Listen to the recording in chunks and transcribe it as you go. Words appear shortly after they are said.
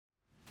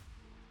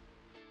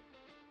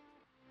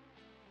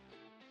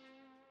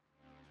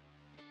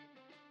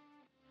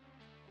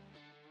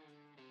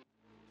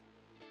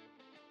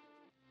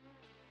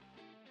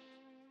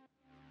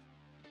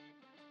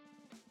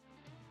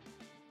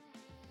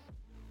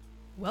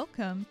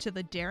Welcome to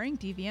the Daring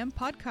DVM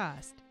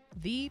podcast,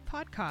 the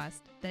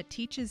podcast that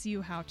teaches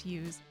you how to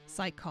use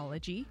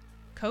psychology,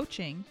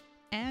 coaching,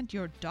 and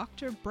your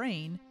doctor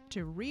brain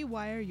to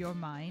rewire your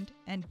mind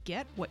and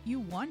get what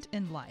you want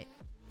in life.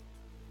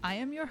 I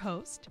am your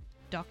host,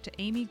 Dr.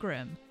 Amy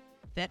Grimm,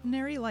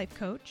 veterinary life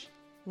coach,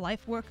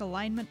 life work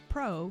alignment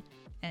pro,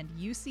 and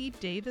UC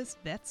Davis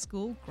Vet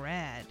School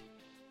grad.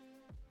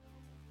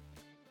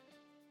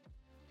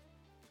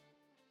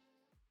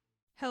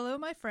 Hello,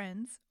 my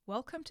friends.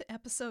 Welcome to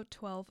episode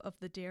 12 of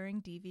the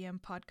Daring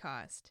DVM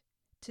podcast.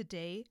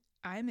 Today,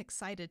 I'm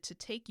excited to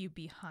take you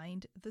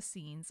behind the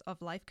scenes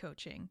of life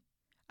coaching.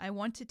 I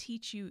want to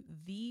teach you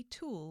the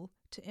tool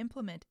to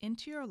implement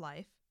into your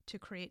life to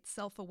create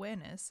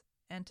self-awareness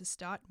and to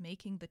start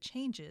making the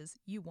changes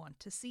you want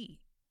to see.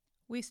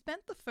 We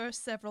spent the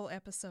first several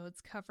episodes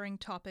covering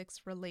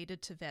topics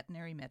related to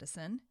veterinary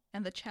medicine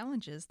and the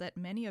challenges that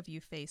many of you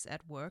face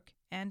at work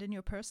and in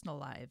your personal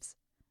lives.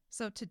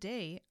 So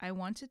today, I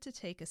wanted to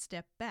take a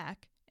step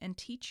back and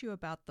teach you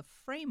about the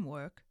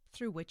framework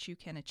through which you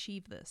can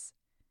achieve this.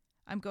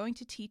 I'm going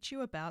to teach you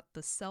about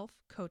the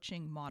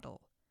self-coaching model.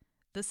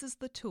 This is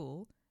the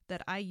tool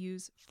that I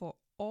use for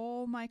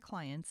all my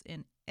clients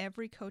in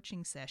every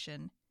coaching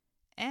session,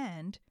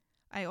 and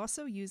I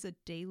also use it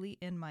daily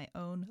in my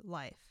own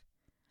life,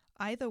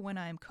 either when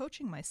I am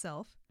coaching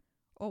myself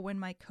or when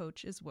my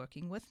coach is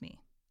working with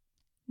me.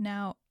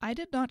 Now, I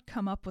did not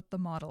come up with the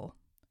model.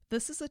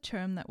 This is a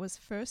term that was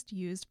first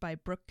used by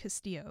Brooke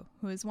Castillo,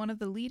 who is one of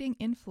the leading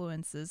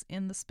influences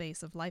in the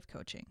space of life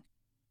coaching.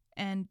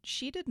 And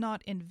she did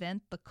not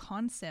invent the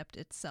concept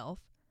itself,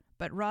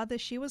 but rather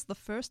she was the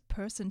first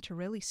person to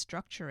really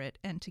structure it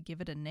and to give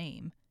it a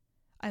name.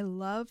 I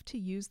love to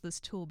use this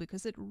tool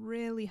because it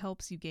really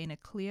helps you gain a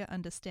clear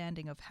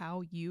understanding of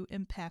how you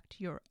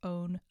impact your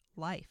own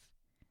life.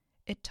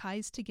 It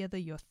ties together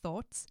your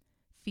thoughts,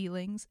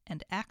 feelings,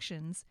 and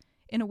actions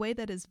in a way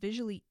that is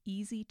visually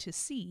easy to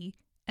see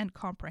and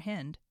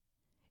comprehend.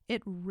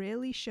 It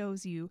really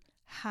shows you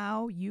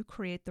how you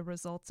create the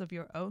results of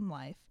your own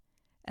life,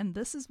 and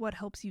this is what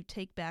helps you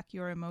take back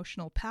your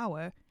emotional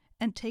power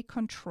and take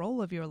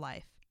control of your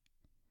life.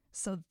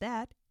 So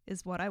that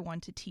is what I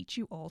want to teach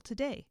you all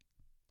today.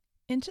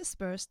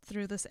 Interspersed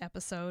through this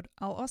episode,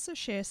 I'll also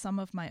share some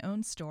of my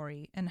own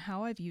story and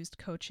how I've used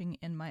coaching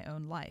in my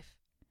own life.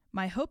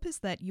 My hope is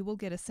that you will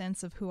get a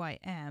sense of who I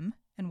am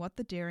and what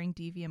the Daring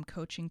DVM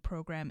coaching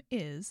program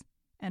is,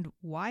 and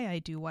why I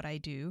do what I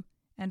do,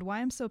 and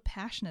why I'm so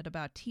passionate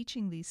about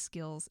teaching these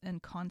skills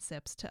and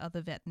concepts to other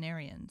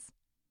veterinarians.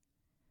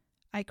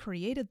 I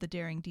created the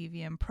Daring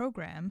DVM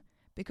program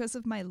because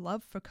of my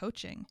love for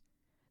coaching,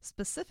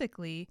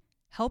 specifically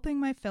helping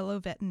my fellow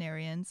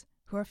veterinarians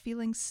who are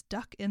feeling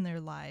stuck in their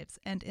lives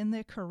and in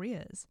their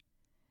careers,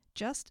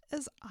 just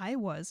as I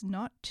was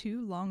not too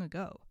long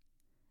ago.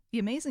 The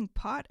amazing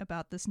part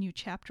about this new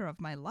chapter of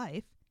my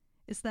life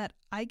is that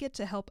I get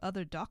to help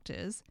other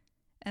doctors,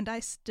 and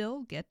I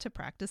still get to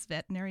practice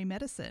veterinary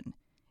medicine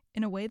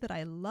in a way that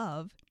I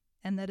love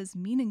and that is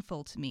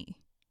meaningful to me.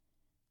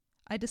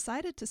 I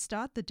decided to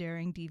start the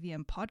Daring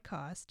DVM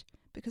podcast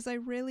because I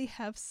really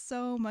have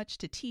so much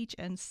to teach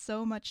and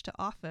so much to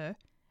offer,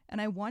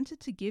 and I wanted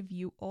to give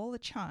you all a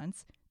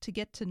chance to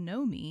get to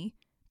know me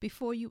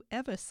before you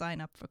ever sign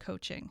up for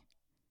coaching.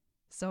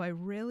 So I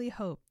really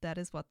hope that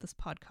is what this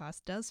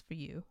podcast does for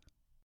you.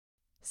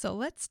 So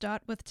let's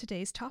start with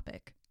today's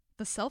topic,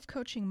 the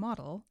self-coaching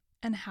model,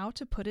 and how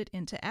to put it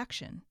into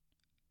action.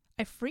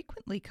 I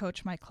frequently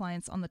coach my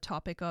clients on the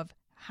topic of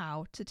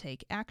how to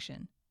take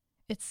action.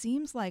 It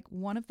seems like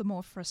one of the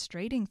more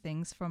frustrating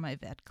things for my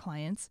vet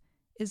clients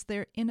is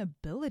their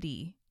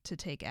inability to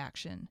take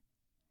action.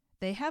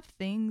 They have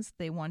things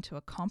they want to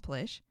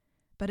accomplish,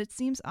 but it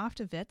seems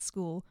after vet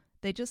school,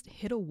 they just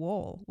hit a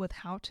wall with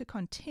how to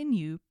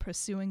continue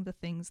pursuing the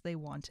things they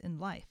want in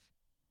life.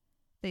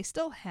 They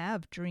still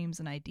have dreams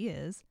and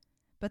ideas,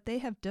 but they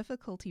have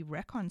difficulty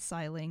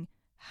reconciling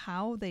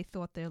how they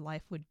thought their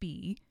life would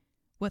be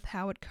with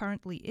how it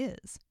currently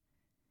is.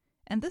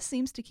 And this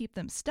seems to keep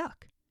them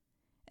stuck,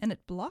 and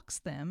it blocks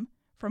them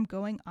from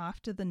going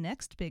after the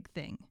next big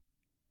thing.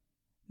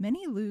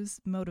 Many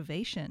lose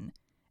motivation,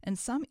 and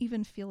some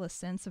even feel a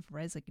sense of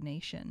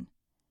resignation.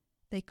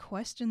 They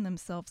question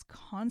themselves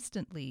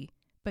constantly,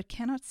 but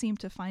cannot seem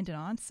to find an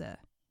answer.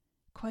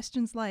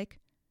 Questions like,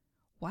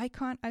 why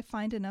can't I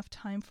find enough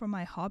time for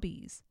my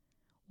hobbies?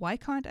 Why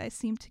can't I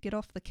seem to get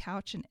off the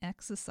couch and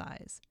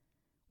exercise?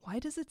 Why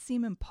does it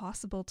seem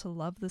impossible to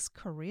love this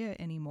career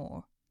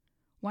anymore?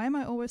 Why am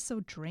I always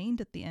so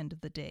drained at the end of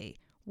the day?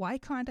 Why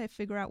can't I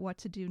figure out what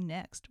to do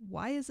next?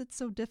 Why is it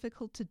so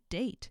difficult to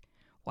date?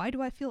 Why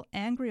do I feel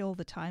angry all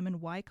the time,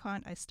 and why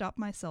can't I stop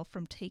myself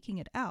from taking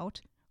it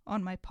out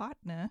on my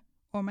partner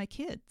or my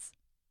kids?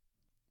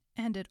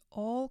 And it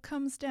all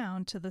comes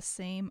down to the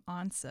same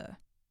answer,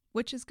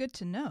 which is good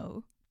to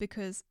know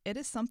because it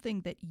is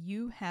something that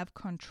you have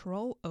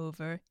control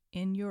over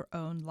in your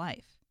own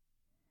life.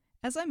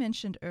 As I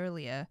mentioned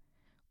earlier,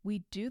 we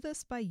do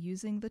this by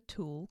using the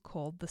tool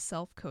called the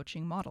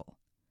self-coaching model.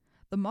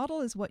 The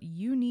model is what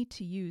you need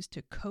to use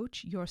to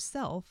coach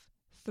yourself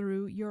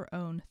through your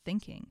own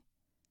thinking.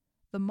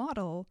 The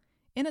model,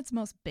 in its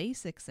most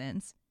basic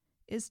sense,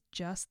 is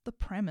just the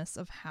premise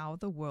of how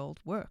the world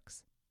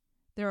works.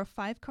 There are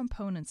 5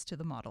 components to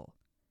the model: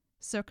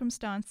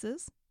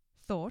 circumstances,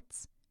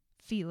 thoughts,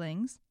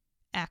 feelings,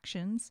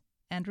 actions,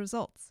 and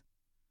results.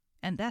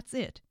 And that's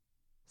it.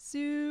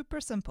 Super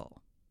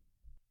simple.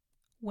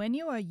 When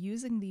you are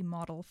using the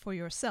model for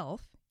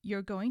yourself,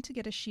 you're going to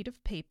get a sheet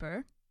of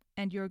paper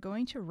and you're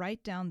going to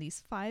write down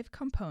these 5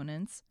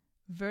 components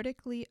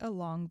vertically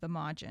along the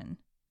margin.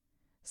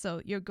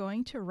 So you're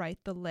going to write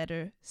the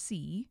letter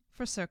C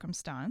for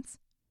circumstance.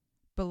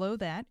 Below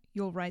that,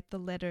 you'll write the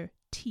letter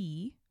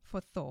T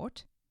for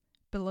thought.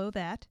 Below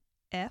that,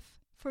 F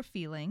for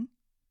feeling.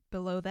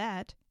 Below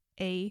that,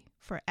 A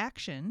for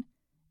action.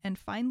 And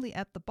finally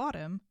at the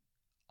bottom,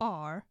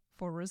 R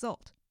for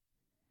result.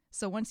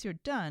 So once you're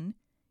done,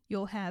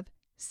 you'll have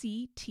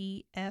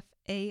CTFAR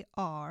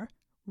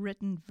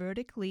written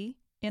vertically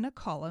in a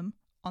column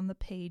on the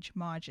page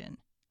margin.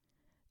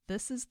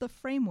 This is the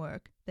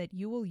framework that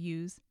you will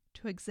use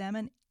to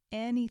examine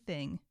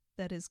anything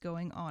that is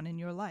going on in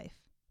your life.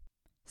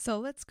 So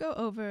let's go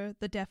over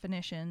the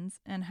definitions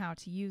and how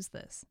to use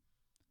this.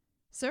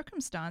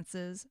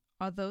 Circumstances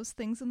are those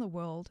things in the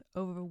world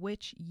over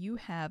which you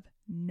have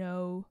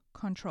no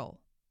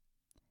control.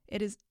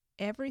 It is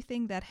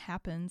everything that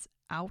happens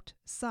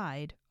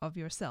outside of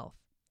yourself.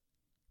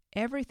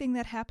 Everything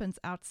that happens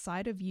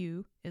outside of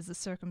you is a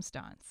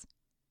circumstance.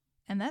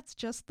 And that's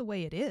just the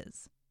way it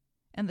is.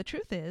 And the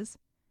truth is,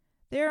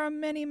 there are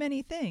many,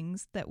 many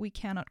things that we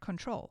cannot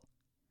control.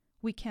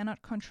 We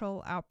cannot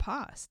control our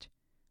past.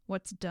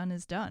 What's done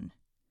is done.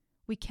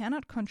 We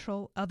cannot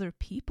control other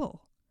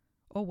people,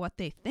 or what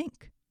they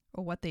think,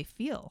 or what they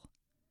feel.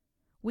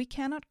 We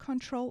cannot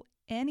control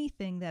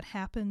anything that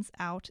happens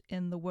out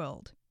in the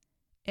world.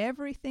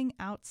 Everything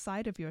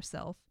outside of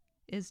yourself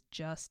is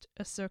just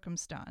a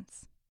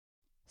circumstance.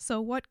 So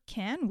what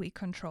can we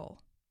control?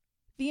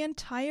 The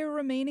entire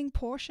remaining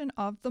portion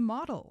of the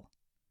model.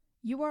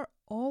 You are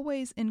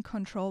always in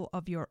control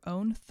of your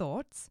own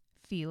thoughts,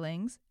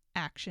 feelings,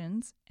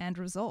 actions, and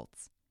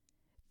results.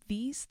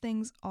 These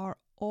things are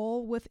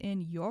all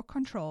within your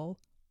control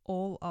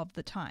all of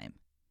the time.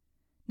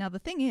 Now the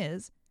thing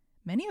is,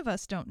 many of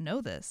us don't know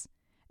this,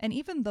 and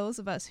even those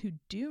of us who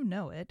do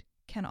know it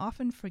can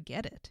often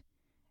forget it.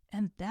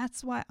 And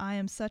that's why I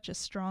am such a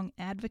strong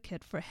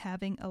advocate for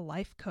having a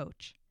life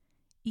coach.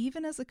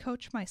 Even as a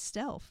coach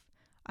myself,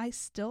 I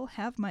still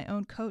have my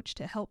own coach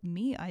to help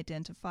me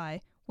identify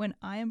when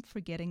I am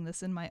forgetting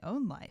this in my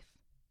own life.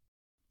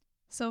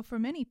 So for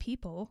many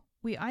people,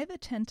 we either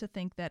tend to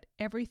think that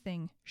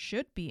everything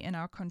should be in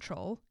our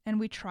control, and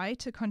we try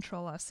to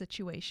control our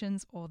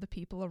situations or the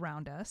people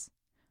around us,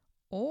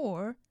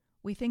 or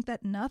we think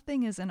that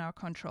nothing is in our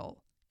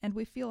control, and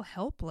we feel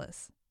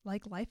helpless,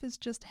 like life is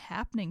just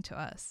happening to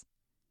us.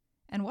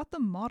 And what the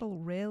model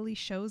rarely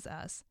shows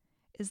us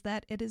is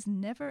that it is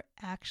never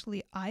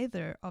actually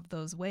either of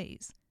those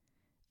ways.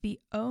 The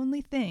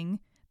only thing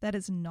that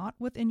is not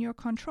within your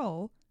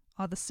control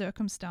are the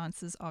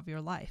circumstances of your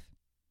life.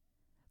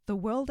 The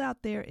world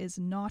out there is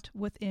not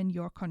within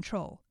your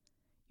control.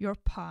 Your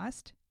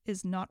past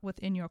is not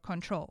within your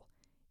control,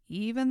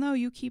 even though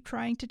you keep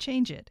trying to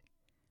change it.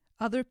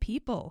 Other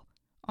people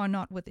are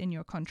not within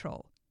your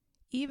control,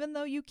 even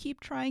though you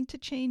keep trying to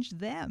change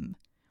them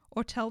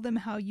or tell them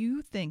how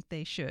you think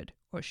they should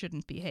or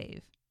shouldn't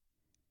behave.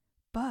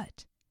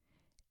 But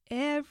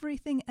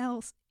everything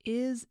else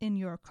is in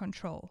your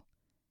control.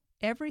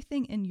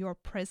 Everything in your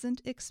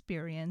present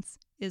experience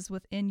is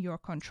within your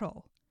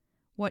control.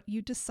 What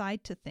you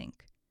decide to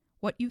think,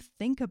 what you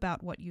think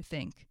about what you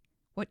think,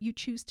 what you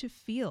choose to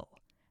feel,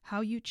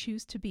 how you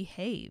choose to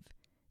behave,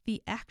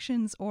 the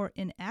actions or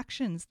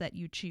inactions that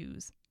you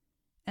choose,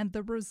 and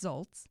the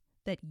results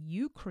that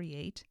you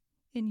create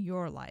in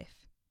your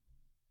life.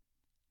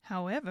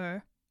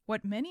 However,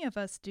 what many of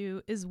us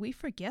do is we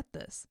forget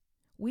this.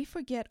 We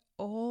forget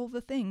all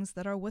the things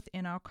that are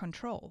within our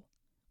control.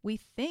 We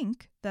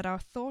think that our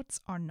thoughts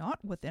are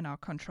not within our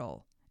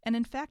control. And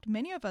in fact,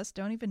 many of us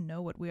don't even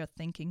know what we are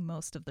thinking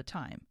most of the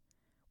time.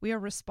 We are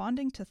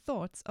responding to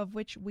thoughts of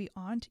which we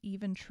aren't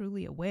even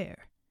truly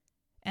aware.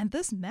 And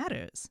this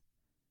matters.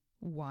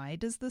 Why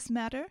does this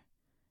matter?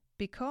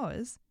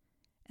 Because,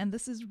 and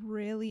this is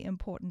really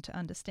important to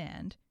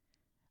understand,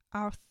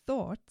 our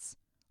thoughts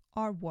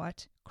are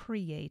what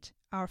create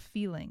our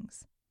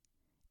feelings.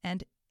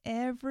 And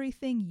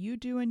everything you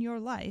do in your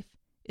life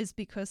is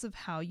because of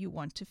how you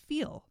want to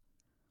feel,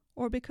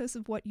 or because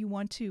of what you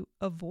want to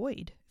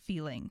avoid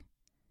feeling.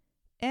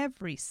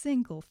 Every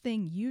single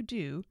thing you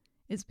do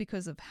is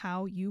because of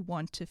how you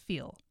want to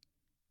feel.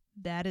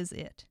 That is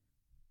it.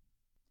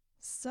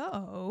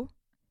 So,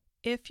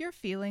 if your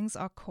feelings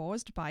are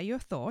caused by your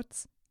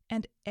thoughts,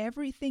 and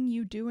everything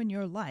you do in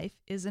your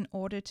life is in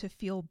order to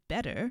feel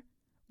better,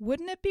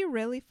 wouldn't it be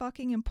really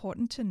fucking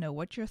important to know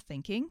what you're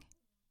thinking?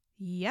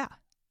 Yeah,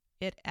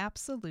 it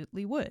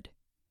absolutely would.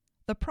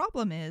 The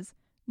problem is,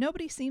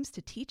 nobody seems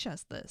to teach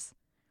us this.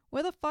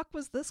 Where the fuck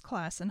was this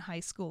class in high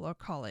school or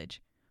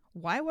college?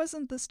 Why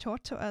wasn't this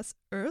taught to us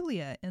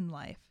earlier in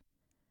life?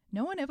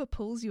 No one ever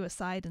pulls you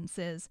aside and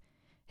says,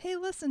 hey,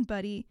 listen,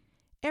 buddy,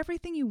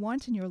 everything you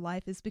want in your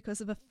life is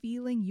because of a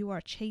feeling you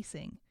are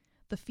chasing,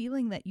 the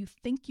feeling that you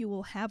think you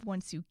will have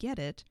once you get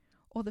it,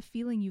 or the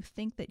feeling you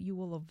think that you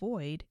will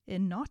avoid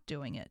in not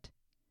doing it.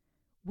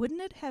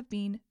 Wouldn't it have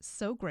been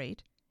so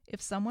great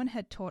if someone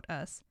had taught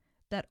us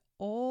that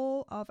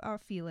all of our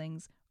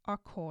feelings are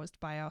caused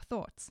by our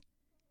thoughts?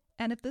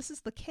 And if this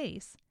is the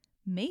case,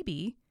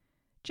 maybe,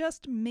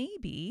 just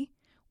maybe,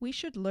 we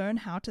should learn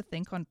how to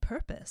think on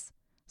purpose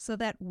so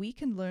that we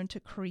can learn to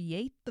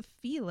create the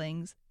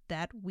feelings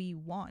that we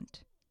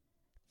want.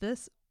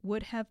 This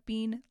would have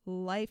been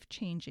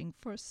life-changing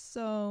for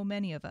so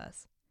many of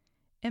us.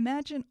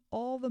 Imagine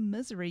all the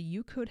misery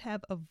you could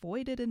have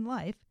avoided in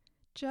life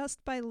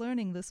just by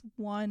learning this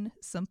one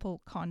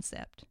simple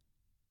concept.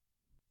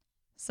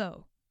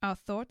 So, our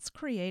thoughts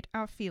create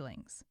our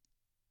feelings.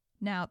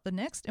 Now, the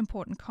next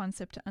important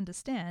concept to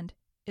understand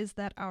is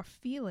that our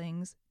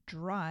feelings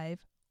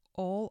drive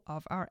all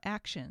of our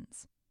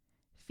actions.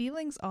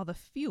 Feelings are the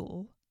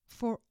fuel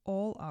for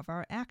all of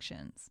our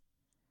actions.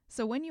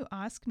 So when you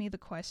ask me the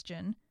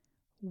question,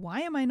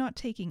 why am I not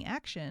taking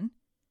action?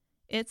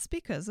 It's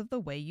because of the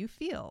way you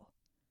feel.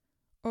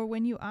 Or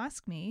when you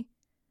ask me,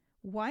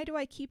 why do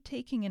I keep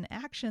taking an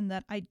action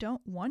that I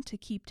don't want to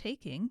keep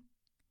taking?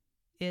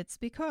 It's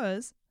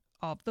because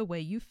of the way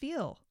you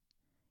feel.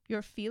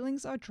 Your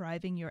feelings are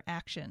driving your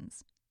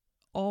actions.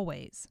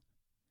 Always.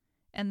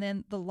 And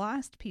then the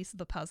last piece of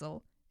the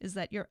puzzle is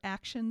that your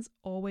actions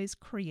always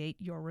create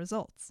your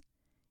results.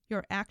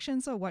 Your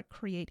actions are what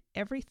create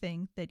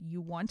everything that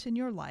you want in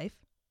your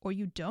life or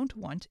you don't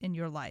want in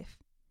your life.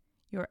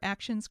 Your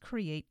actions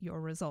create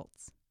your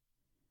results.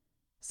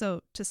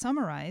 So, to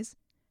summarize,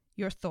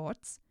 your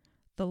thoughts,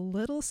 the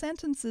little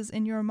sentences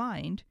in your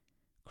mind,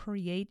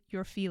 create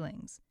your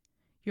feelings.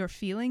 Your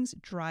feelings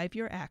drive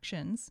your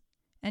actions,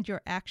 and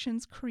your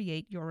actions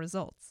create your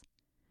results.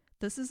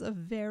 This is a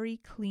very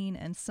clean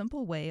and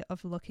simple way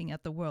of looking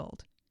at the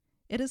world.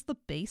 It is the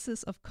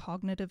basis of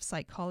cognitive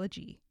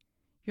psychology.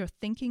 Your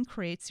thinking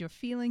creates your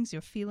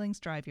feelings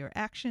drive your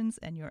actions,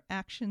 and your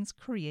actions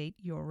create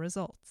your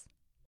results.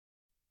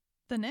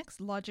 The next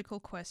logical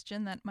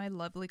question that my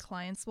lovely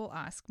clients will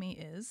ask me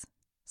is,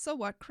 so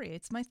what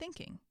creates my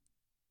thinking?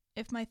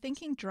 If my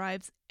thinking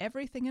drives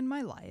everything in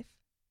my life,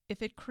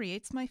 if it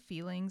creates my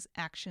feelings,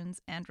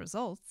 actions, and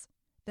results,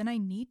 then I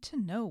need to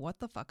know what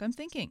the fuck I'm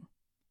thinking.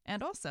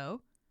 And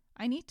also,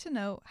 I need to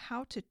know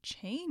how to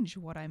change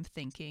what I'm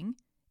thinking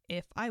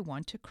if I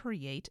want to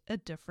create a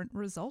different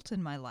result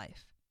in my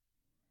life.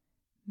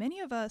 Many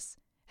of us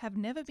have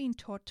never been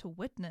taught to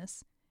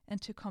witness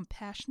and to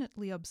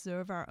compassionately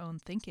observe our own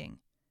thinking.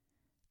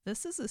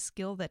 This is a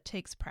skill that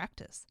takes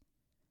practice.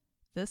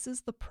 This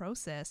is the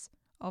process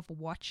of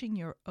watching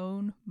your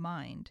own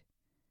mind.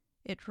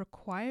 It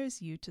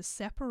requires you to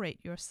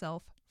separate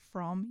yourself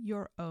from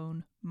your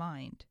own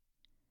mind.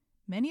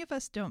 Many of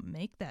us don't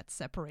make that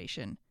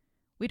separation.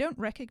 We don't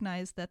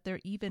recognize that there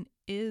even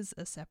is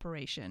a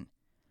separation.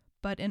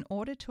 But in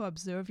order to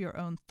observe your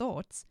own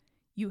thoughts,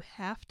 you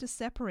have to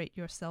separate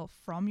yourself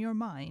from your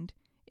mind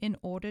in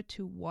order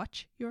to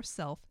watch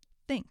yourself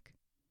think.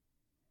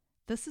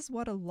 This is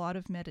what a lot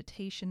of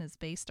meditation is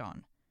based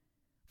on.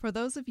 For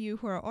those of you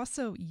who are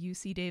also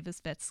UC Davis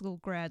Vet School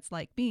grads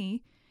like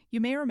me, you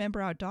may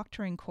remember our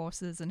doctoring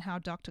courses and how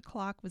Dr.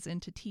 Clark was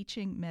into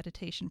teaching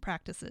meditation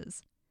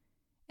practices.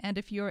 And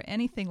if you're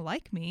anything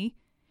like me,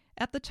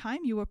 at the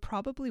time you were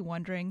probably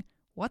wondering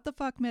what the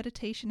fuck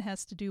meditation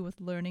has to do with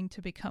learning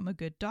to become a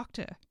good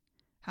doctor.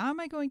 How am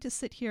I going to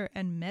sit here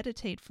and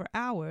meditate for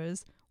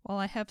hours while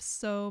I have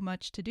so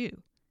much to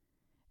do?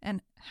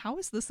 And how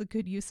is this a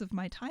good use of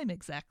my time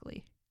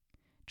exactly?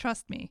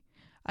 Trust me,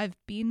 I've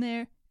been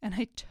there and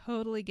I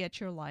totally get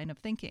your line of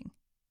thinking.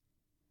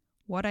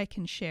 What I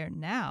can share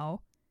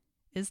now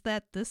is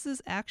that this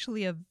is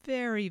actually a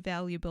very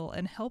valuable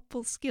and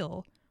helpful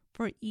skill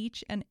for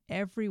each and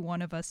every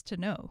one of us to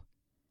know.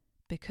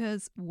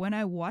 Because when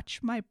I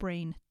watch my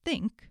brain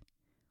think,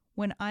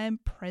 when I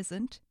am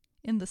present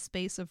in the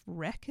space of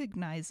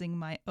recognizing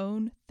my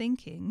own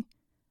thinking,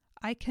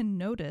 I can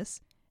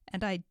notice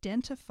and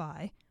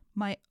identify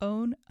my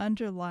own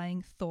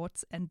underlying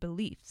thoughts and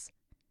beliefs.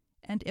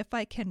 And if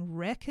I can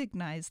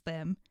recognize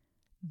them,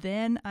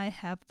 then I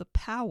have the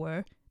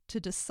power to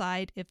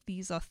decide if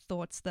these are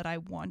thoughts that I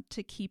want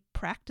to keep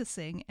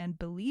practicing and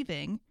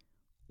believing,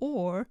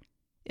 or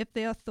if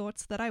they are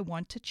thoughts that I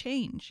want to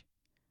change.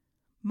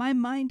 My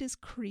mind is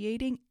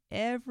creating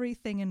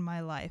everything in my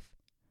life.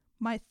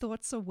 My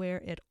thoughts are where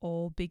it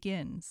all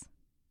begins.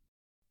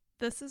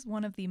 This is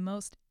one of the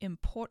most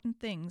important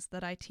things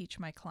that I teach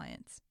my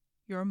clients.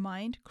 Your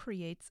mind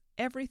creates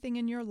everything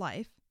in your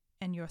life,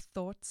 and your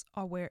thoughts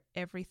are where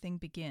everything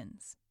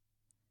begins.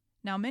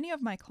 Now, many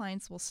of my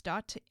clients will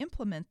start to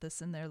implement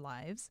this in their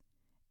lives,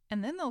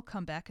 and then they'll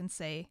come back and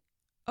say,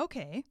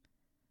 okay,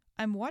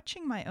 I'm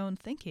watching my own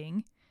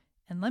thinking,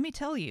 and let me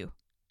tell you,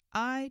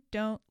 I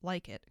don't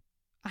like it.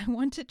 I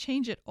want to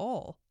change it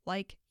all,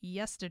 like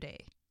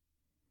yesterday.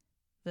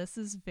 This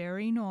is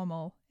very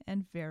normal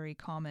and very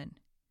common.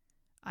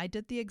 I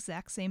did the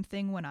exact same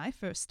thing when I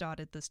first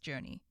started this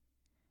journey.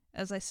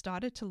 As I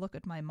started to look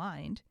at my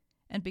mind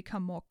and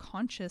become more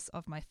conscious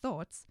of my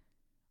thoughts,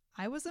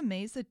 I was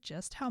amazed at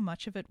just how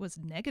much of it was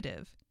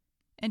negative,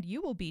 and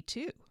you will be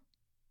too.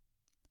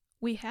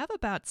 We have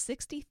about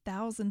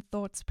 60,000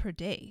 thoughts per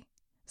day,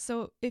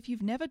 so if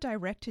you've never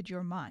directed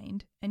your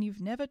mind and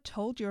you've never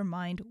told your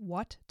mind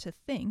what to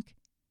think,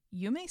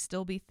 you may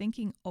still be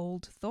thinking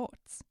old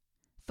thoughts.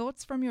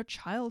 Thoughts from your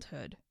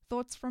childhood,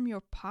 thoughts from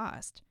your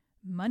past,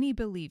 money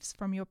beliefs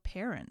from your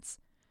parents,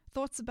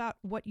 thoughts about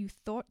what you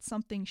thought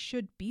something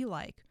should be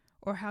like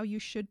or how you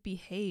should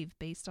behave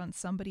based on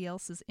somebody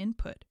else's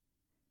input.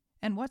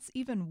 And what's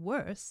even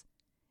worse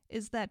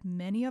is that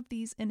many of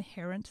these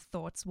inherent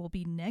thoughts will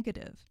be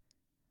negative.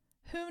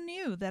 Who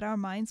knew that our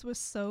minds were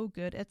so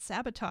good at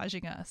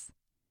sabotaging us?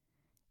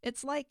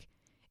 It's like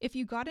if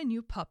you got a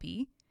new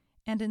puppy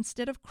and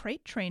instead of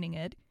crate training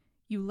it,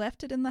 you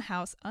left it in the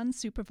house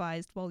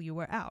unsupervised while you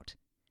were out.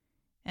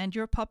 And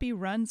your puppy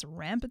runs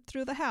rampant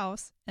through the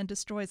house and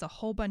destroys a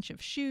whole bunch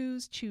of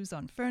shoes, chews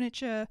on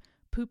furniture,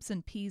 poops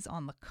and pees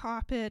on the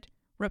carpet,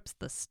 rips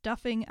the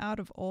stuffing out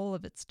of all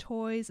of its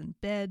toys and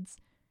beds.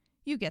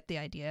 You get the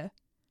idea.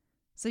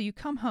 So you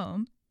come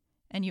home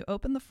and you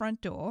open the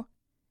front door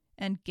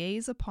and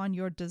gaze upon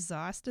your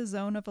disaster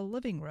zone of a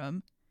living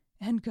room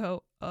and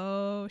go,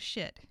 oh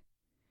shit.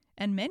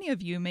 And many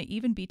of you may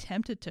even be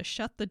tempted to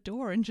shut the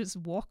door and just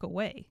walk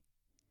away.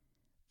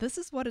 This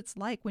is what it's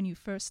like when you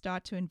first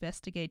start to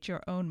investigate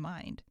your own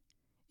mind.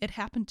 It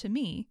happened to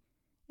me,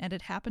 and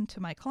it happened to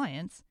my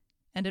clients,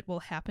 and it will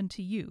happen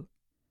to you.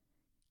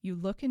 You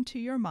look into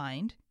your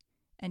mind,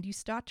 and you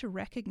start to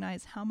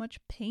recognize how much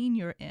pain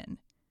you're in,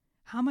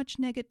 how much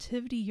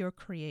negativity you're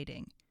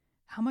creating,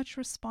 how much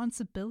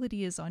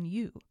responsibility is on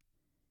you.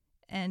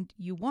 And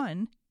you,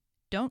 1,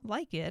 don't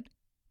like it,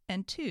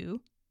 and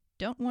 2,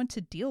 don't want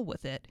to deal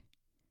with it.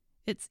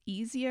 It's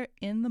easier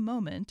in the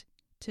moment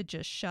to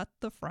just shut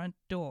the front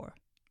door.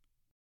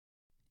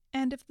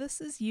 And if this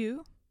is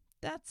you,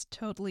 that's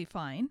totally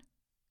fine.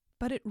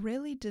 But it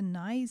really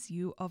denies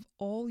you of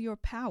all your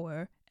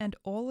power and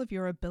all of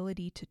your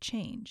ability to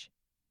change.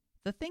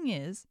 The thing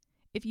is,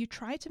 if you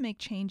try to make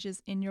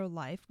changes in your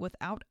life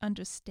without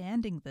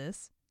understanding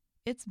this,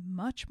 it's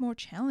much more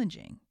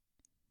challenging.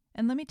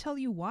 And let me tell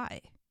you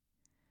why.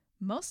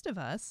 Most of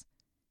us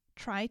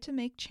try to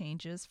make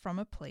changes from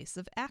a place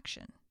of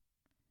action.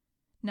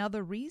 Now,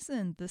 the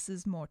reason this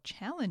is more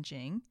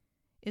challenging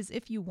is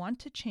if you want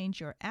to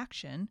change your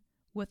action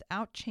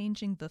without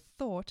changing the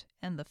thought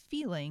and the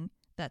feeling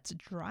that's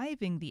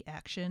driving the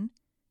action,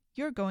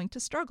 you're going to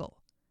struggle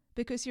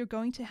because you're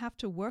going to have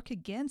to work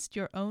against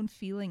your own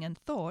feeling and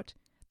thought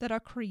that are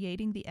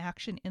creating the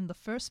action in the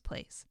first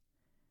place.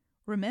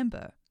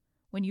 Remember,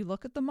 when you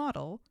look at the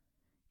model,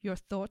 your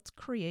thoughts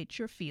create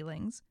your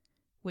feelings,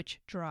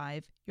 which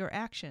drive your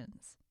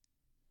actions.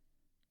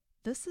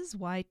 This is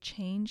why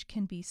change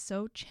can be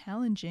so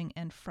challenging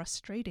and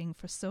frustrating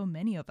for so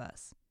many of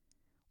us.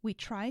 We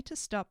try to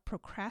stop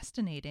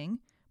procrastinating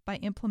by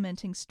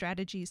implementing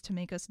strategies to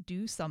make us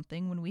do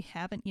something when we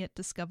haven't yet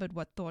discovered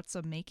what thoughts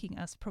are making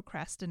us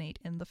procrastinate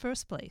in the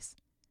first place.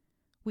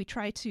 We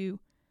try to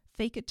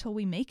fake it till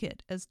we make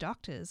it as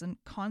doctors and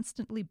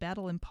constantly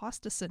battle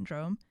imposter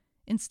syndrome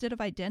instead of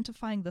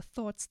identifying the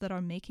thoughts that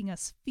are making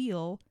us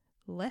feel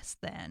less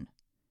than.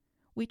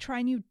 We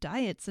try new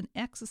diets and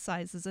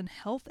exercises and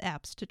health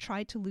apps to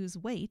try to lose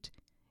weight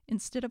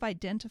instead of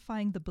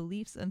identifying the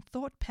beliefs and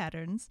thought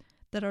patterns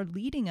that are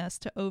leading us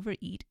to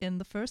overeat in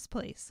the first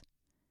place.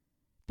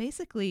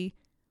 Basically,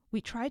 we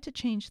try to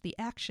change the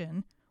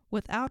action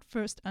without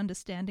first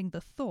understanding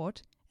the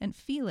thought and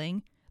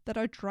feeling that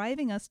are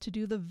driving us to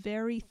do the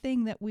very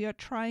thing that we are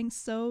trying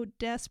so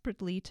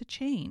desperately to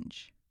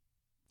change.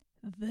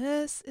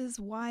 This is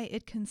why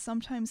it can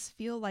sometimes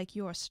feel like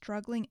you are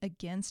struggling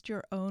against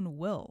your own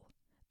will.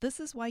 This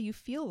is why you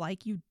feel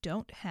like you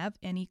don't have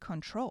any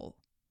control.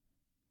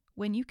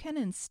 When you can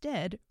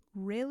instead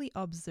really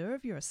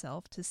observe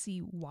yourself to see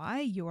why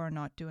you are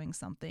not doing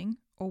something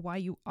or why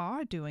you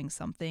are doing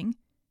something,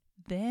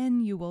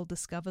 then you will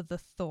discover the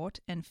thought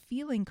and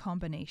feeling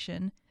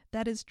combination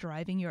that is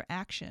driving your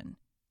action.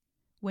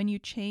 When you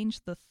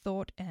change the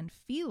thought and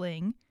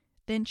feeling,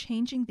 then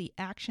changing the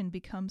action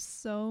becomes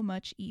so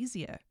much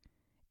easier.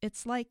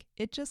 It's like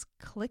it just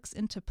clicks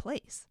into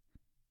place.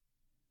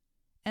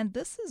 And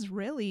this is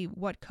really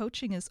what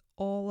coaching is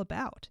all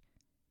about.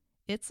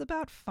 It's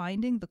about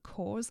finding the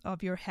cause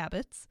of your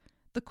habits,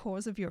 the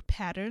cause of your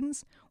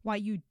patterns, why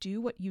you do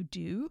what you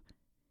do.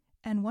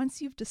 And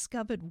once you've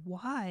discovered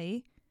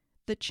why,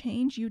 the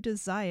change you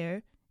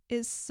desire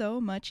is so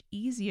much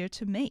easier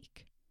to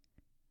make.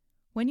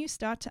 When you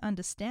start to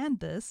understand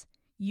this,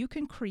 you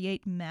can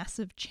create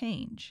massive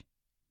change.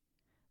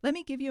 Let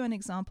me give you an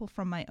example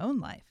from my own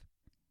life.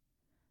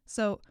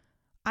 So,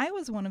 I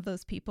was one of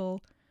those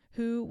people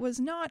who was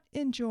not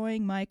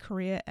enjoying my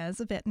career as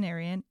a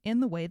veterinarian in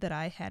the way that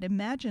I had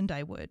imagined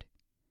I would.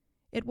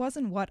 It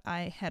wasn't what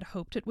I had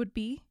hoped it would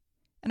be,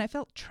 and I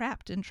felt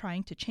trapped in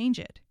trying to change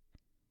it.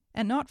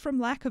 And not from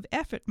lack of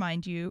effort,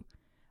 mind you.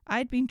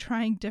 I'd been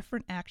trying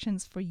different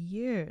actions for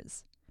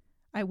years.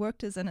 I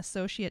worked as an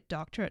associate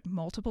doctor at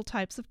multiple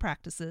types of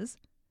practices,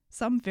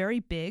 some very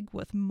big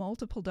with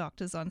multiple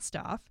doctors on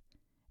staff,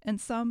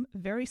 and some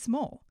very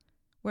small,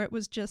 where it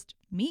was just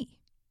me.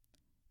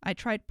 I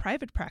tried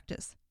private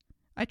practice.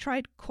 I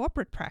tried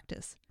corporate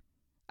practice.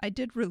 I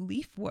did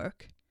relief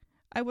work.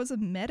 I was a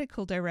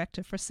medical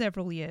director for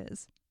several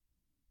years.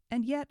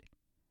 And yet,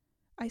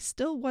 I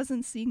still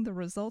wasn't seeing the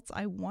results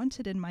I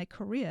wanted in my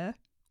career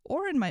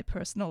or in my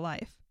personal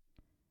life.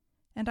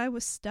 And I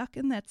was stuck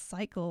in that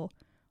cycle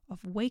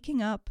of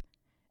waking up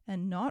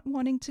and not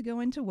wanting to go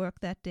into work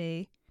that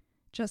day,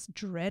 just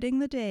dreading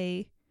the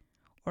day,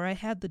 or I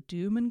had the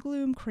doom and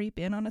gloom creep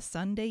in on a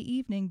Sunday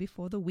evening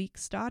before the week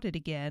started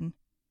again.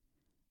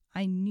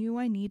 I knew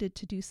I needed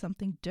to do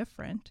something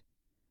different,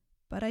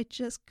 but I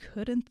just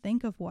couldn't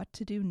think of what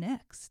to do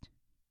next.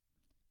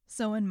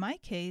 So in my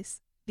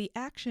case, the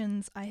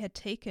actions I had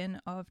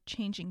taken of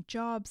changing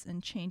jobs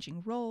and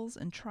changing roles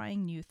and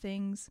trying new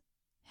things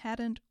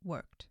hadn't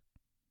worked.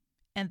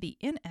 And the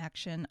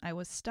inaction I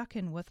was stuck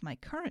in with my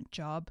current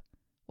job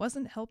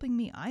wasn't helping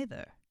me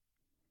either.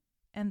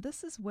 And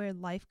this is where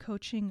life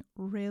coaching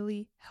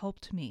really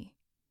helped me.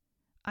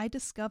 I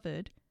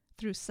discovered,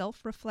 through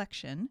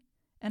self-reflection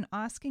and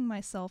asking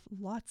myself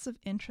lots of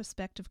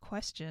introspective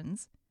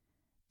questions,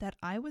 that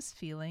I was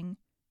feeling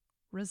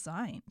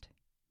resigned.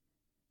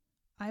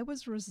 I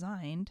was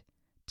resigned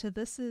to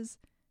this is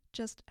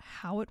just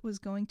how it was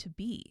going to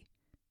be.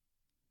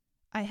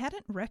 I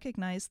hadn't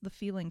recognized the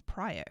feeling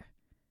prior.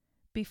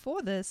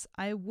 Before this,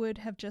 I would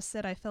have just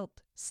said I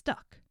felt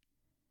stuck.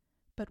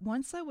 But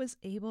once I was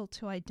able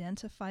to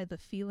identify the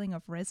feeling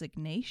of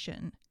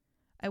resignation,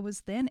 I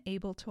was then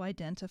able to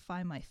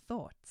identify my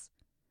thoughts.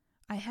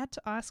 I had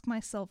to ask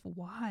myself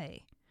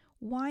why.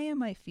 Why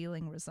am I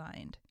feeling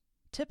resigned?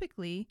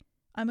 Typically,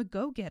 I'm a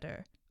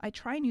go-getter. I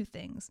try new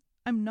things.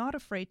 I'm not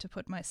afraid to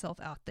put myself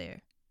out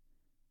there.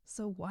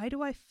 So why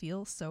do I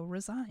feel so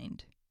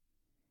resigned?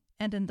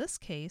 And in this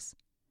case,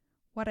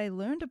 what I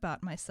learned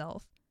about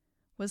myself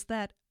was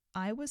that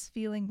I was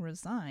feeling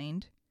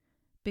resigned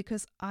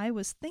because I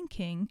was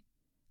thinking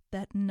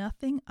that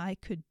nothing I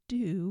could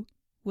do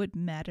would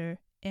matter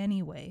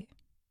anyway.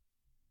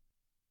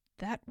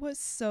 That was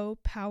so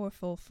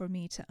powerful for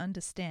me to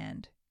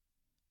understand.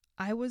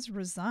 I was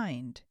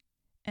resigned,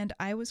 and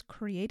I was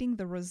creating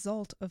the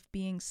result of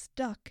being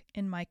stuck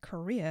in my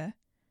career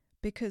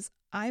because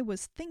I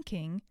was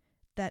thinking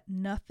that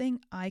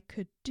nothing I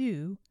could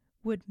do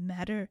would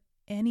matter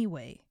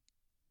anyway.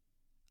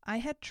 I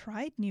had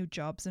tried new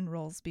jobs and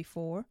roles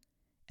before,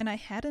 and I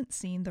hadn't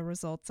seen the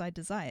results I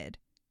desired.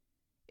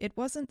 It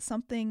wasn't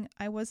something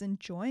I was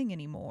enjoying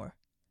anymore.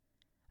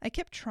 I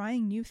kept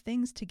trying new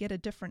things to get a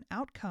different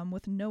outcome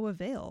with no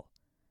avail,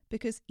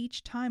 because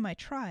each time I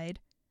tried,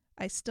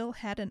 I still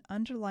had an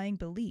underlying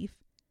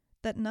belief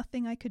that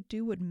nothing I could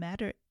do would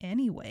matter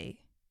anyway.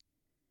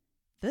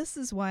 This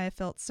is why I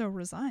felt so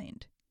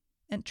resigned,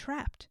 and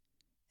trapped,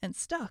 and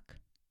stuck.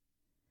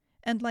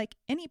 And like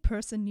any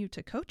person new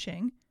to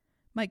coaching,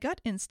 my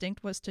gut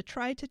instinct was to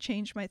try to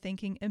change my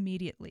thinking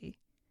immediately.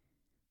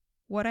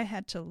 What I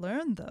had to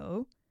learn,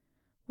 though,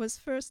 was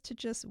first to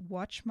just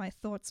watch my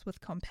thoughts with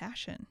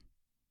compassion.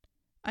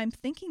 I'm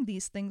thinking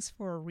these things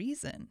for a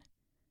reason.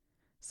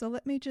 So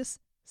let me just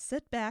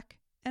sit back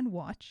and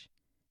watch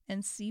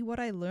and see what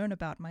I learn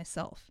about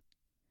myself.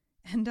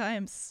 And I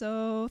am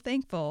so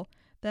thankful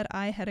that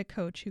I had a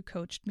coach who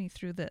coached me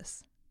through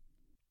this.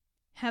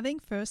 Having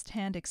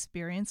first-hand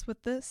experience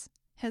with this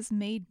has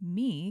made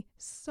me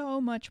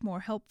so much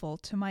more helpful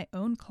to my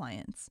own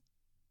clients.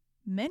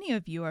 Many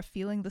of you are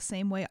feeling the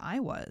same way I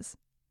was,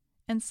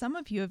 and some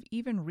of you have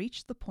even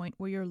reached the point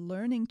where you're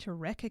learning to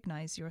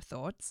recognize your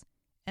thoughts,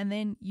 and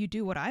then you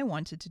do what I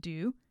wanted to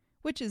do,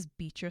 which is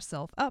beat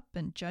yourself up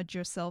and judge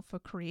yourself for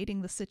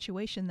creating the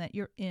situation that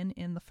you're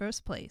in the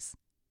first place,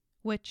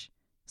 which,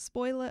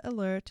 spoiler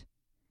alert,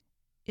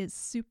 is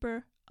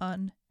super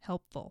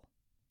unhelpful.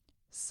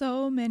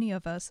 So many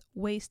of us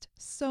waste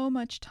so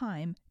much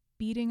time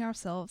beating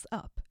ourselves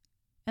up,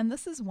 and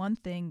this is one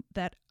thing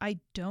that I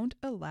don't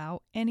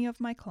allow any of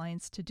my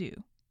clients to do.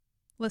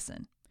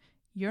 Listen,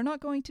 you're not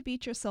going to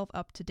beat yourself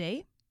up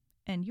today,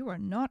 and you are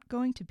not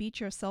going to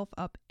beat yourself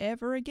up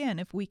ever again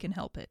if we can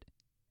help it.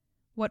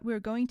 What we're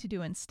going to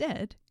do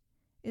instead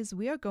is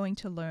we are going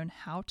to learn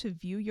how to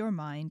view your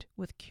mind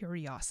with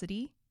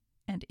curiosity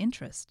and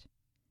interest.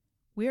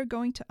 We are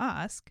going to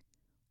ask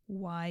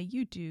why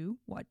you do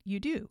what you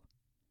do.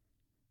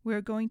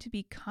 We're going to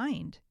be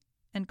kind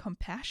and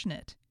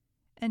compassionate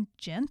and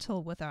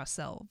gentle with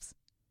ourselves.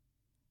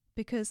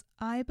 Because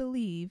I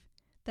believe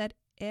that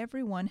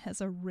everyone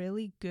has a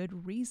really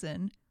good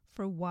reason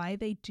for why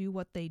they do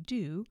what they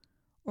do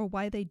or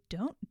why they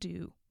don't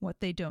do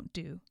what they don't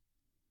do.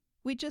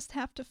 We just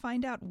have to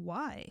find out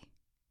why.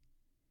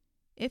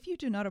 If you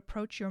do not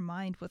approach your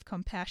mind with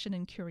compassion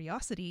and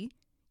curiosity,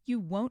 you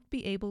won't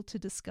be able to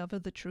discover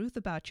the truth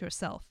about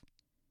yourself.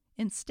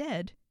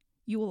 Instead,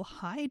 you will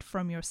hide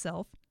from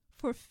yourself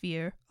for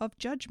fear of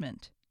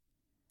judgment.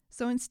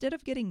 So instead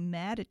of getting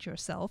mad at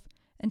yourself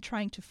and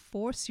trying to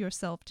force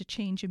yourself to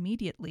change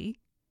immediately,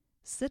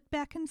 sit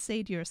back and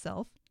say to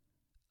yourself,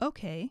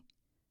 okay,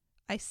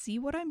 I see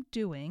what I'm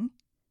doing.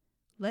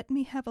 Let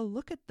me have a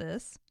look at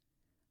this.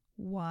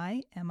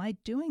 Why am I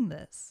doing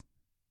this?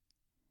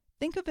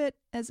 Think of it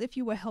as if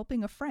you were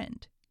helping a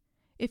friend.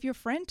 If your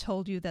friend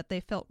told you that they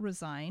felt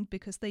resigned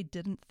because they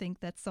didn't think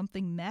that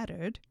something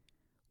mattered,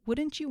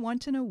 wouldn't you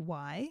want to know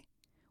why?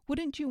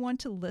 Wouldn't you want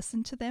to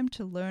listen to them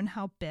to learn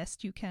how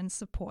best you can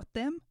support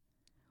them?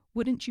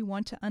 Wouldn't you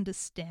want to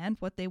understand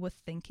what they were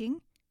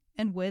thinking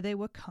and where they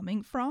were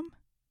coming from?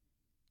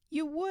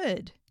 You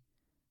would.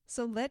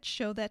 So let's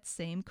show that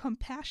same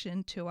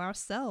compassion to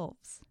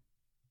ourselves.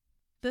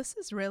 This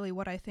is really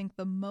what I think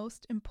the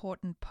most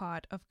important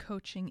part of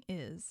coaching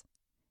is.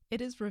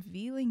 It is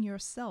revealing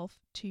yourself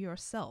to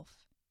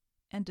yourself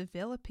and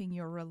developing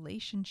your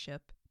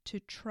relationship to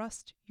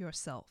trust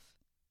yourself.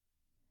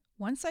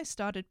 Once I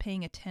started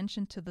paying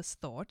attention to this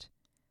thought,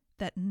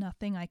 that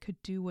nothing I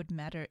could do would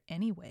matter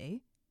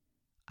anyway,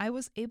 I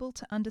was able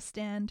to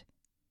understand,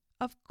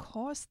 of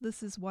course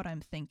this is what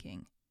I'm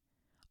thinking.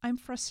 I'm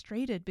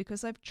frustrated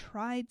because I've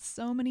tried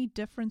so many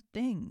different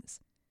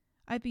things.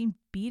 I've been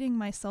beating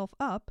myself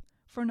up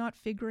for not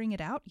figuring it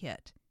out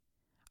yet.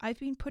 I've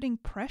been putting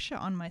pressure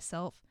on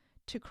myself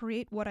to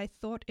create what I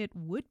thought it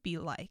would be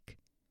like.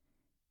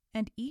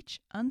 And each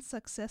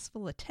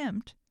unsuccessful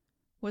attempt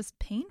was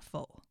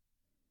painful.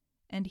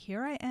 And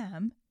here I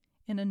am,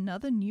 in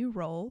another new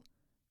role,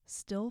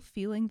 still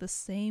feeling the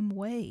same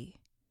way.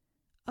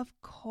 Of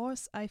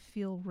course I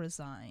feel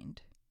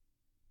resigned.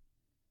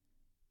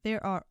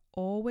 There are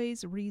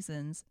always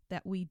reasons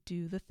that we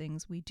do the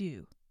things we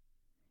do.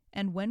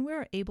 And when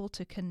we're able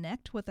to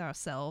connect with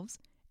ourselves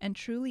and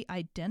truly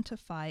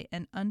identify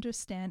and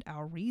understand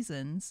our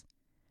reasons,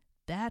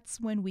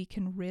 that's when we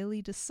can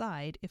really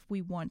decide if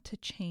we want to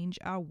change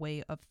our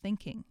way of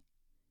thinking.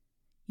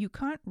 You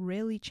can't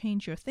really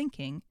change your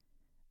thinking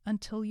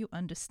until you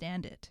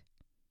understand it.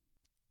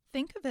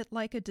 Think of it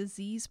like a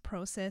disease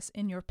process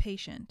in your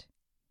patient.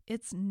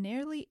 It's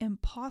nearly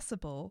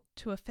impossible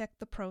to affect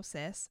the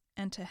process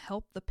and to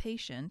help the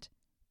patient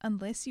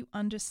unless you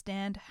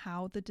understand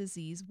how the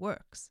disease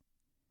works.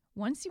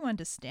 Once you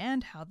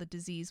understand how the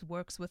disease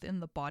works within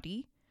the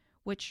body,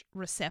 which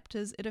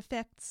receptors it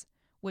affects,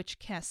 which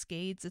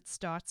cascades it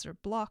starts or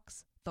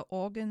blocks, the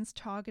organs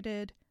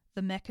targeted,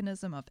 the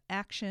mechanism of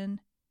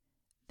action,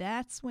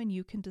 that's when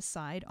you can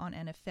decide on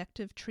an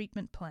effective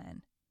treatment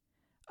plan.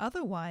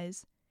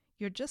 Otherwise,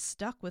 you're just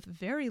stuck with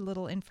very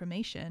little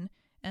information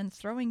and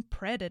throwing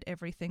pred at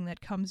everything that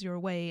comes your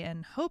way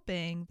and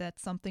hoping that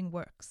something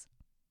works.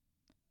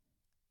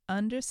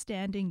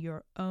 Understanding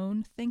your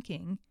own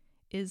thinking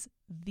is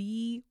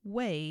the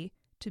way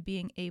to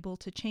being able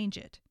to change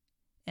it,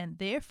 and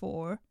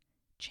therefore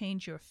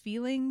change your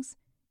feelings,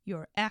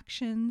 your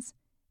actions,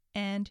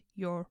 and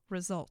your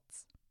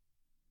results.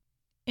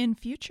 In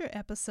future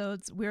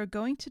episodes, we're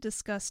going to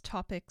discuss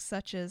topics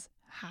such as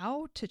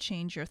how to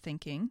change your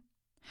thinking,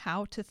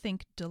 how to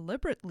think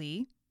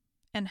deliberately,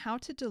 and how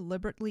to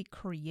deliberately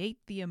create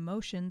the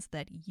emotions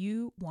that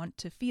you want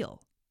to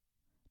feel.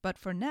 But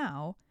for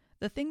now,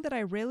 the thing that I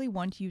really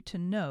want you to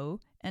know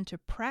and to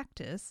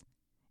practice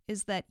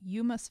is that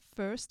you must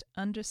first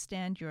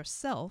understand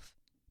yourself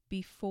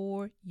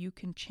before you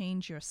can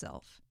change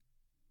yourself.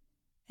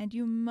 And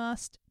you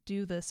must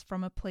do this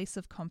from a place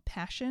of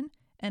compassion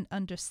and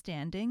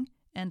understanding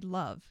and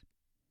love.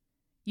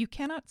 You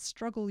cannot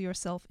struggle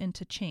yourself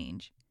into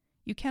change.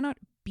 You cannot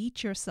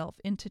beat yourself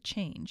into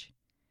change.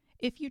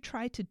 If you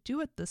try to do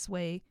it this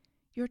way,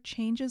 your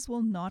changes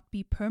will not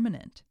be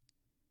permanent.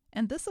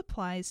 And this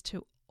applies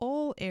to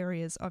all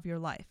areas of your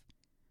life,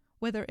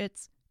 whether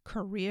it's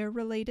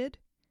career-related,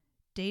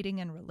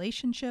 dating and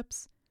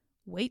relationships,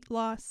 weight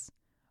loss,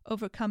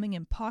 overcoming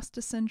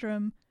imposter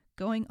syndrome,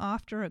 going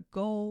after a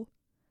goal.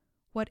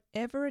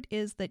 Whatever it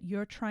is that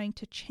you're trying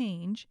to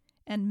change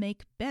and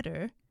make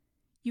better,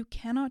 you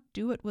cannot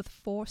do it with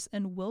force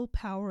and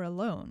willpower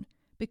alone,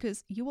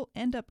 because you will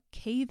end up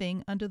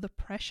caving under the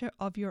pressure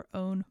of your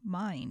own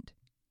mind.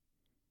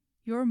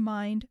 Your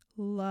mind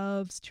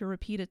loves to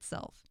repeat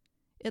itself.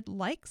 It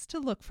likes to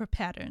look for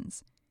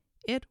patterns.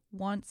 It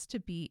wants to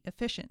be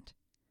efficient.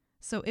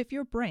 So if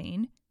your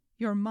brain,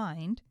 your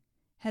mind,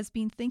 has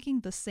been thinking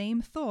the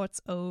same thoughts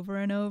over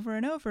and over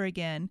and over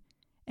again,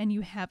 and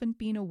you haven't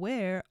been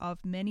aware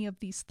of many of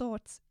these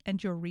thoughts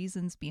and your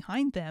reasons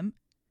behind them,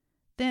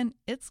 then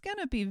it's going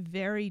to be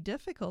very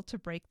difficult to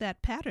break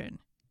that pattern.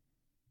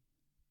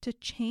 To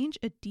change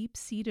a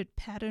deep-seated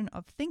pattern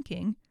of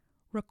thinking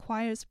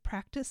requires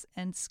practice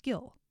and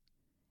skill.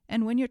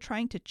 And when you're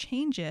trying to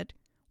change it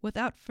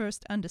without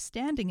first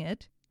understanding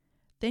it,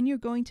 then you're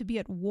going to be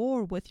at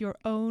war with your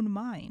own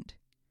mind.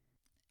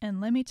 And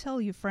let me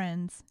tell you,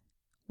 friends,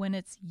 when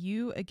it's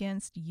you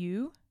against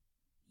you,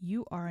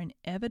 you are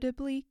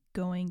inevitably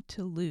going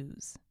to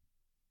lose.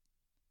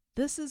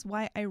 This is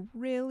why I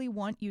really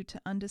want you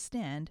to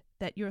understand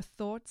that your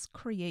thoughts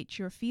create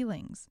your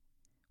feelings.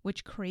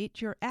 which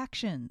create your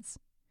actions.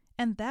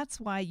 And that's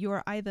why you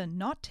are either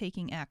not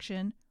taking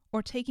action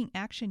or taking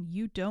action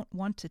you don't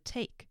want to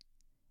take.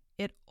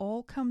 It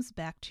all comes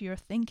back to your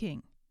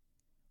thinking.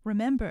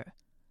 Remember,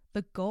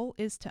 the goal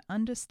is to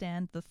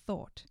understand the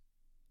thought.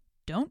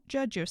 Don't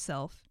judge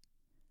yourself.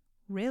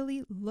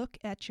 Really look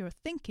at your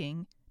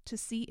thinking to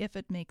see if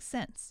it makes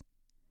sense.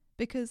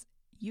 Because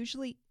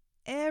usually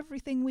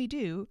everything we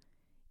do,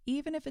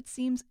 even if it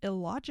seems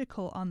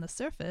illogical on the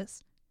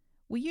surface,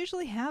 we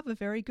usually have a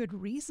very good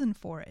reason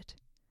for it.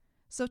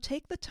 So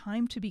take the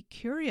time to be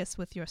curious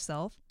with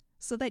yourself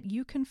so that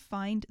you can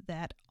find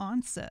that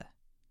answer.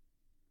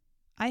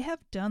 I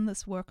have done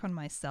this work on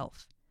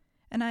myself,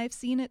 and I have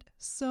seen it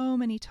so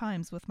many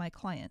times with my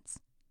clients.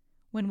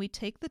 When we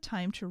take the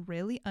time to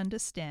really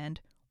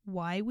understand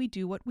why we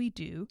do what we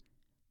do,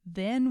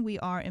 then we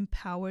are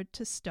empowered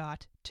to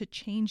start to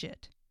change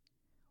it.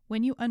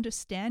 When you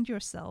understand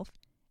yourself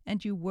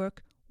and you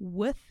work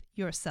with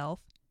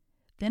yourself,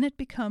 then it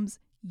becomes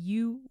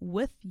you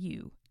with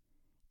you.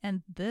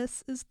 And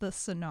this is the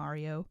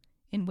scenario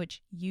in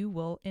which you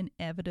will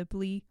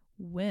inevitably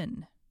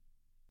win.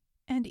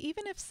 And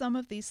even if some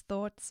of these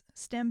thoughts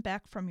stem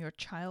back from your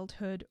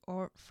childhood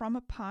or from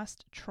a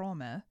past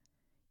trauma,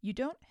 you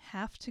don't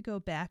have to go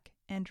back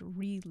and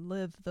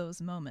relive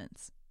those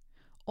moments.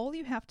 All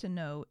you have to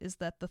know is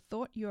that the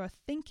thought you are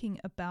thinking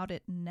about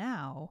it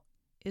now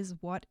is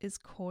what is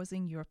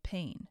causing your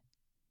pain.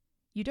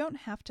 You don't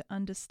have to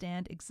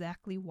understand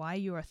exactly why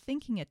you are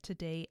thinking it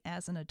today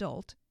as an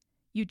adult.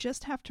 You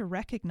just have to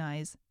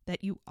recognize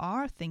that you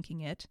are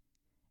thinking it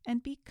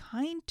and be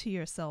kind to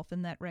yourself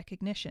in that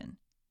recognition.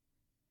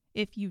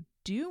 If you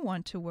do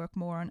want to work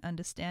more on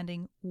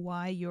understanding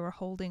why you're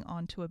holding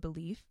on to a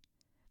belief,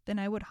 then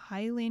I would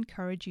highly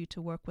encourage you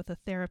to work with a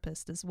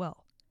therapist as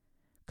well.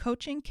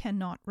 Coaching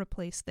cannot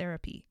replace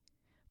therapy,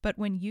 but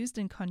when used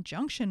in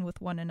conjunction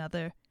with one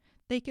another,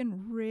 they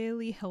can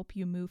really help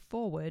you move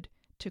forward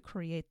to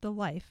create the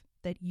life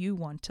that you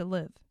want to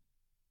live.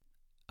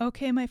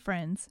 Okay, my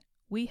friends,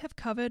 we have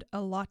covered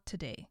a lot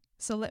today,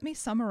 so let me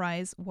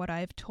summarize what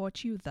I've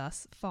taught you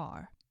thus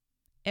far.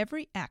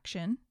 Every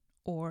action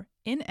or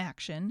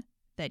inaction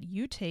that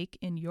you take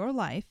in your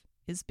life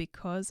is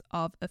because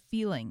of a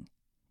feeling,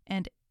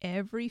 and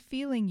every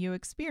feeling you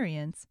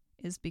experience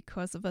is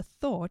because of a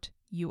thought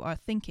you are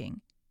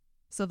thinking.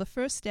 So the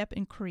first step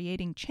in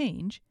creating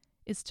change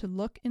is to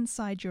look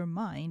inside your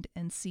mind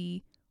and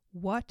see,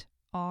 what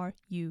are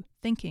you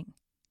thinking?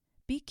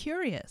 Be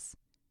curious.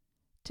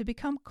 To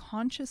become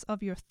conscious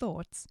of your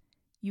thoughts,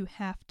 you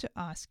have to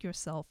ask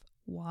yourself,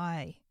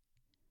 why?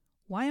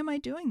 Why am I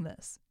doing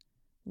this?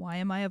 Why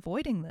am I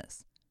avoiding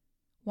this?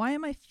 Why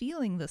am I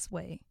feeling this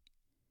way?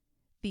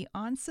 The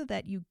answer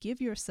that you give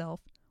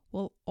yourself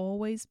will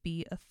always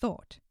be a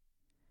thought.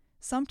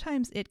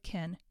 Sometimes it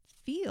can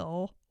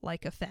feel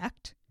like a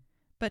fact,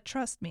 but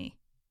trust me,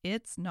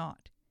 it's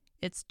not.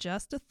 It's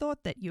just a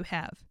thought that you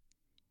have.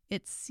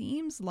 It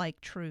seems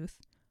like truth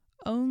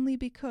only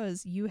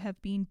because you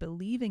have been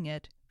believing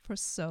it for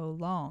so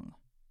long.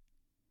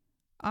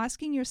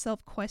 Asking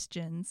yourself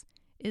questions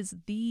is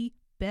the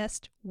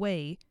best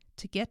way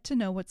to get to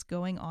know what's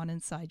going on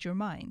inside your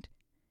mind.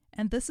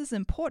 And this is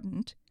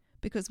important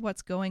because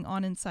what's going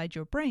on inside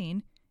your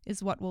brain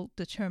is what will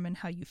determine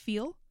how you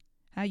feel,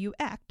 how you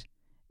act,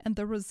 and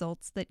the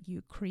results that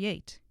you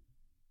create.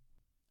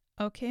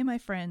 Okay, my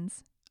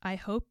friends, I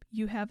hope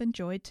you have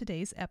enjoyed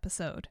today's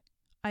episode.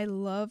 I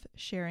love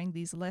sharing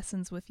these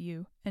lessons with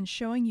you and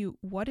showing you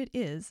what it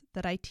is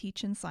that I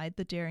teach inside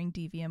the Daring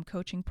DVM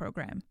coaching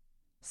program.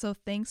 So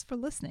thanks for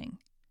listening.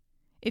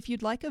 If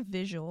you'd like a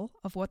visual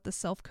of what the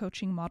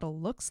self-coaching model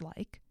looks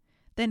like,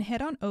 then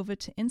head on over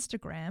to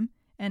Instagram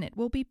and it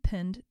will be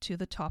pinned to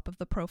the top of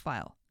the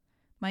profile.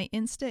 My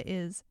Insta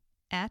is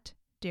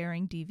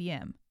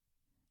 @DaringDVM.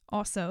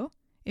 Also,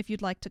 if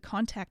you'd like to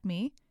contact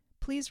me,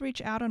 please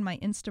reach out on my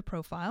Insta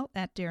profile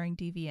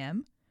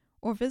 @DaringDVM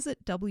or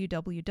visit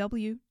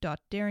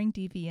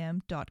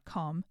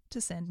www.daringdvm.com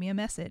to send me a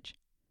message.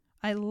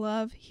 I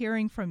love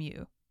hearing from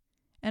you.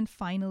 And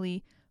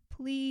finally,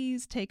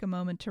 please take a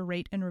moment to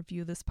rate and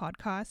review this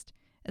podcast,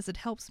 as it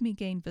helps me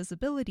gain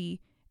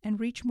visibility and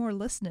reach more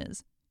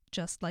listeners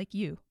just like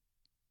you.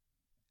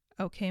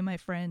 Okay, my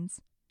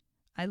friends,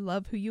 I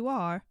love who you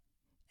are,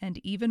 and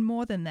even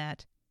more than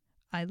that,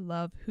 I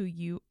love who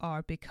you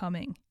are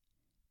becoming.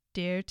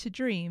 Dare to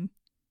dream.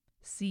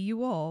 See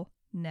you all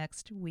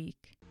next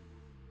week.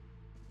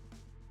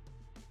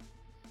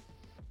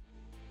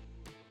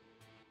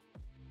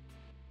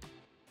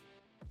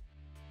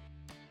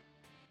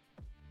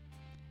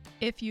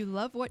 If you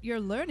love what you're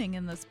learning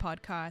in this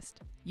podcast,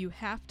 you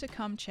have to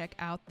come check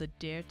out the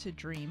Dare to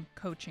Dream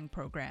coaching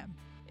program.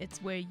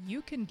 It's where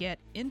you can get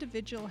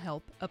individual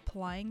help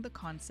applying the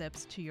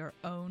concepts to your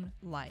own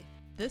life.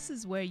 This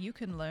is where you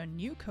can learn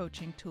new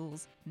coaching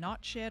tools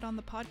not shared on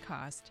the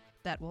podcast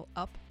that will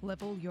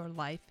up-level your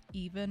life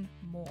even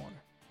more.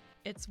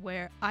 It's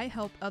where I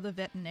help other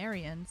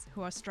veterinarians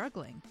who are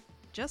struggling,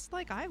 just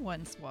like I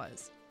once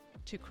was,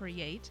 to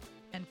create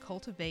and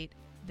cultivate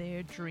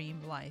their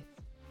dream life,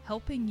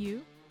 helping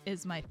you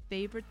is my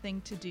favorite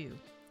thing to do,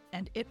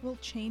 and it will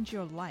change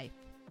your life.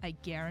 I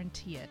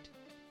guarantee it.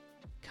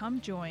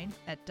 Come join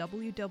at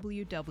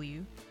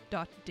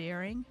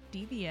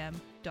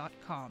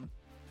www.daringdvm.com.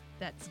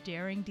 That's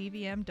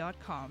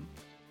daringdvm.com.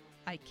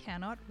 I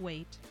cannot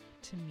wait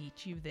to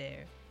meet you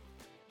there.